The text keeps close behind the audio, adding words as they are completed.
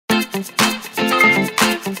Hey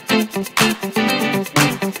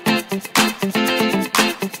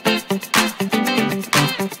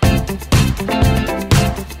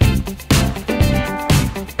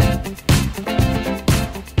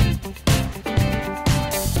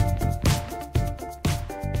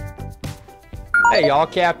y'all,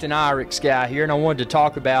 Captain Irix Guy here, and I wanted to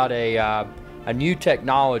talk about a new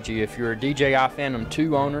technology. If you're a DJI Phantom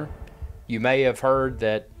 2 owner, you may have heard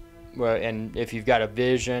that, and if you've got a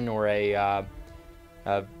Vision or a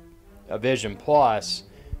Vision Plus,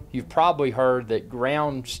 you've probably heard that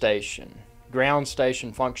ground station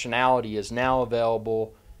functionality is now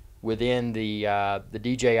available within the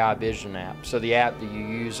DJI Vision app. So the app that you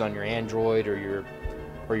use on your Android or your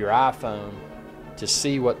iPhone to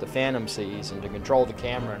see what the Phantom sees and to control the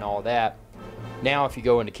camera and all that. Now if you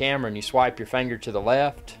go into camera and you swipe your finger to the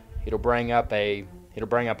left, it'll bring up a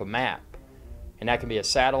map, and that can be a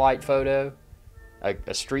satellite photo,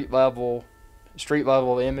 a street level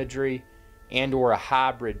imagery, and or a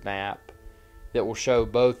hybrid map that will show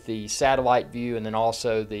both the satellite view and then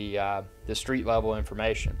also the street level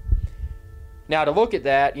information. Now to look at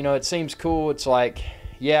that, you know, it seems cool. It's like,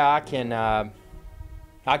 yeah, I can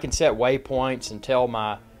set waypoints and tell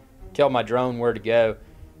my drone where to go.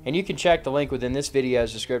 And you can check the link within this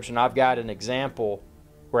video's description. I've got an example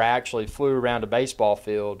where I actually flew around a baseball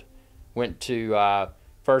field, went to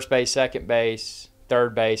first base, second base,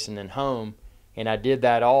 third base, and then home, and I did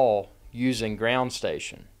that all using ground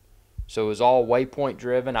station. So it was all waypoint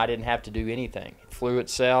driven. I didn't have to do anything. It flew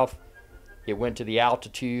itself. It went to the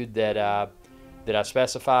altitude that I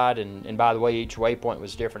specified, and by the way, each waypoint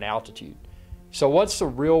was different altitude. So what's the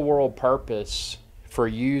real world purpose for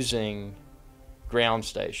using ground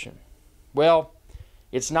station? Well,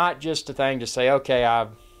 it's not just a thing to say, okay, I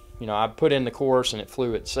put in the course and it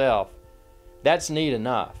flew itself. That's neat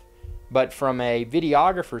enough. But from a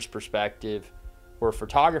videographer's perspective or a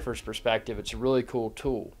photographer's perspective, it's a really cool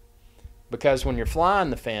tool. Because when you're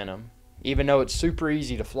flying the Phantom, even though it's super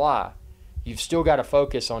easy to fly, you've still got to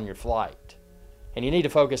focus on your flight. And you need to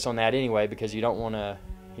focus on that anyway, because you don't want to,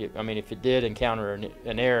 I mean, if it did encounter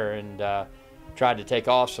an error and tried to take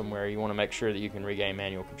off somewhere, you want to make sure that you can regain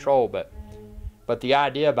manual control. But the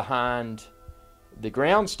idea behind the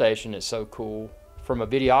ground station is so cool from a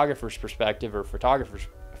videographer's perspective or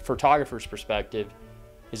photographer's perspective,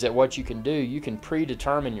 is that what you can do, you can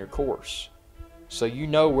predetermine your course. So you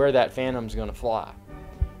know where that Phantom's going to fly.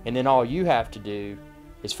 And then all you have to do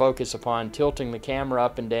is focus upon tilting the camera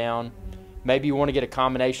up and down. Maybe you want to get a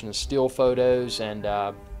combination of still photos and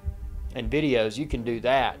videos. You can do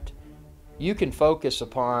that. You can focus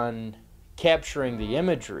upon capturing the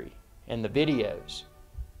imagery and the videos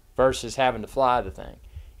versus having to fly the thing.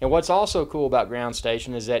 And what's also cool about ground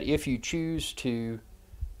station is that if you choose to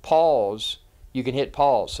pause, you can hit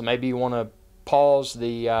pause. So maybe you want to pause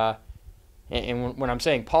the, and when I'm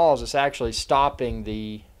saying pause, it's actually stopping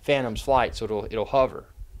the Phantom's flight, so it'll hover.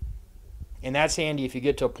 And that's handy if you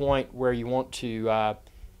get to a point where you want to,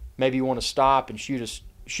 maybe you want to stop and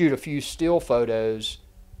shoot a few still photos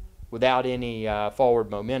without any forward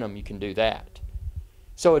momentum. You can do that.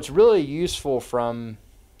 So it's really useful from,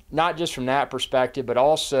 not just from that perspective, but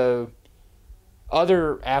also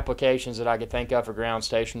other applications that I could think of for ground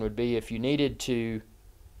station would be if you needed to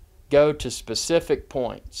go to specific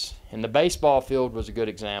points. And the baseball field was a good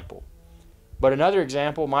example. But another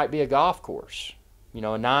example might be a golf course. You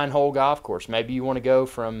know, a 9-hole golf course. Maybe you want to go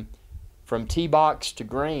from tee box to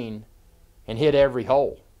green and hit every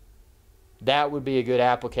hole. That would be a good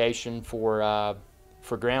application for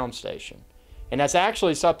ground station. And that's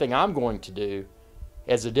actually something I'm going to do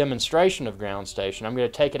as a demonstration of ground station. I'm going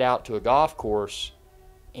to take it out to a golf course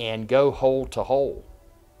and go hole to hole.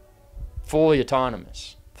 Fully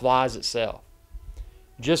autonomous. Flies itself.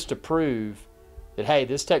 Just to prove that, hey,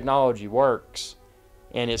 this technology works.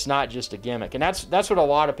 And it's not just a gimmick. And that's what a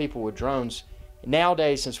lot of people with drones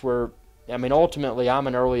nowadays, since ultimately I'm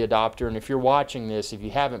an early adopter, and if you're watching this, if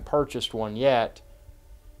you haven't purchased one yet,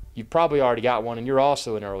 you've probably already got one, and you're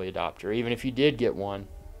also an early adopter, even if you did get one.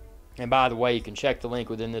 And by the way, you can check the link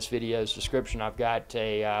within this video's description. I've got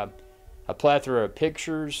a plethora of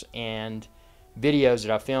pictures and videos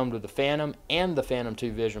that I filmed with the Phantom and the Phantom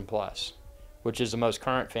 2 Vision Plus, which is the most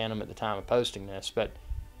current Phantom at the time of posting this. But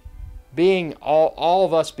being all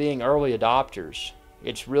of us being early adopters,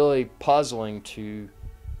 it's really puzzling to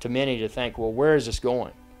many to think, well, where is this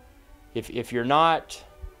going? If you're not,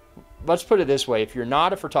 let's put it this way, if you're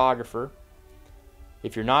not a photographer,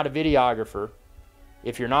 if you're not a videographer,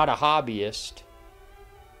 if you're not a hobbyist,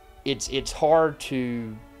 it's hard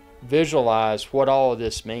to visualize what all of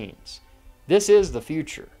this means. This is the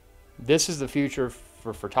future. This is the future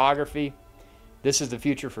for photography. This is the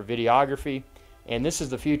future for videography. And this is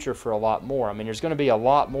the future for a lot more. I mean, there's going to be a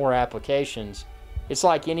lot more applications. It's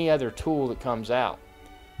like any other tool that comes out.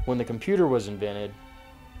 When the computer was invented,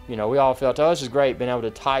 you know, we all felt, oh, this is great, being able to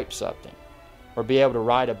type something or be able to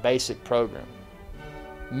write a basic program.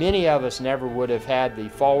 Many of us never would have had the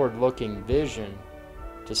forward-looking vision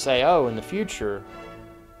to say, oh, in the future,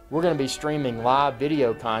 we're going to be streaming live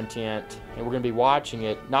video content and we're going to be watching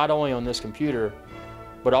it not only on this computer,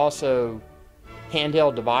 but also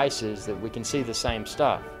handheld devices that we can see the same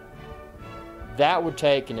stuff. That would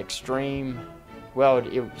take an extreme, well,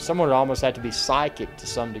 someone would almost have to be psychic to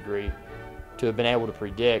some degree to have been able to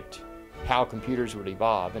predict how computers would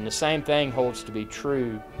evolve. And the same thing holds to be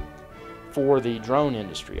true for the drone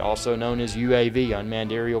industry, also known as UAV,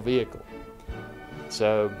 unmanned aerial vehicle.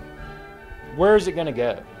 So where is it going to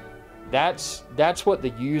go? That's what the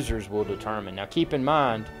users will determine. Now keep in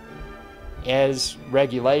mind, as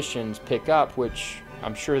regulations pick up, which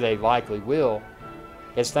I'm sure they likely will,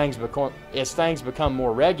 as things become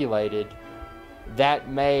more regulated, that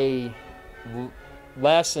may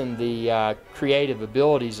lessen the creative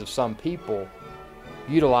abilities of some people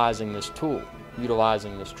utilizing this tool,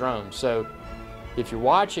 utilizing this drone. So if you're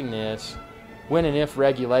watching this, when and if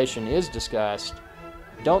regulation is discussed,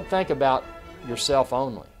 don't think about yourself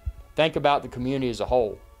only. Think about the community as a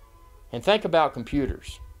whole. And think about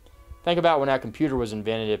computers. Think about when that computer was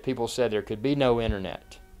invented, if people said there could be no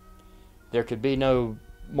internet, there could be no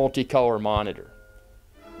multicolor monitor.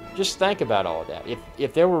 Just think about all of that.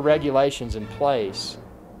 If there were regulations in place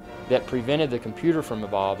that prevented the computer from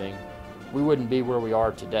evolving, we wouldn't be where we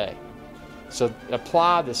are today. So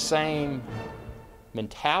apply the same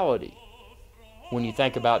mentality when you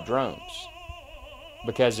think about drones.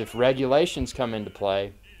 Because if regulations come into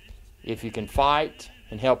play, if you can fight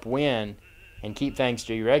and help win and keep things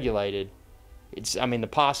deregulated, I mean, the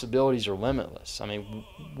possibilities are limitless. I mean,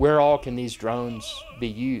 where all can these drones be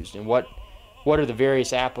used, and what are the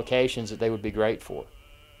various applications that they would be great for?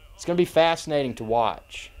 It's going to be fascinating to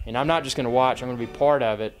watch. And I'm not just going to watch, I'm going to be part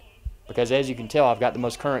of it, because as you can tell, I've got the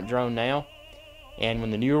most current drone now. And when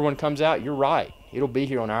the newer one comes out, you're right. It'll be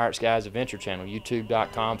here on Irix Guy's Adventure channel,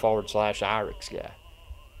 youtube.com/IrixGuy.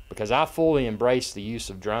 Because I fully embrace the use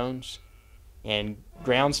of drones, and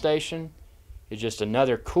Ground Station is just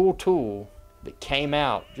another cool tool that came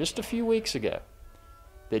out just a few weeks ago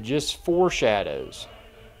that just foreshadows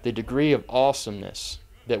the degree of awesomeness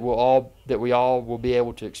that we all will be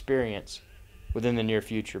able to experience within the near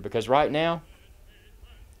future. Because right now,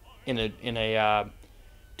 to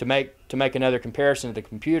make another comparison to the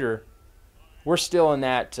computer, we're still in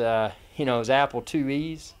that those Apple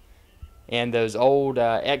IIe's and those old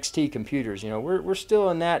XT computers. We're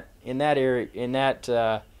still in that area, in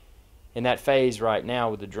that phase right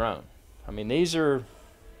now with the drone. I mean, they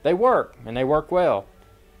work, and they work well,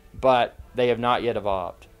 but they have not yet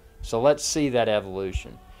evolved. So let's see that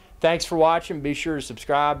evolution. Thanks for watching. Be sure to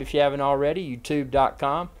subscribe if you haven't already,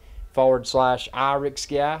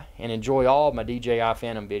 youtube.com/IrixGuy, and enjoy all of my DJI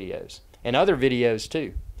Phantom videos and other videos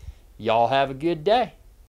too. Y'all have a good day.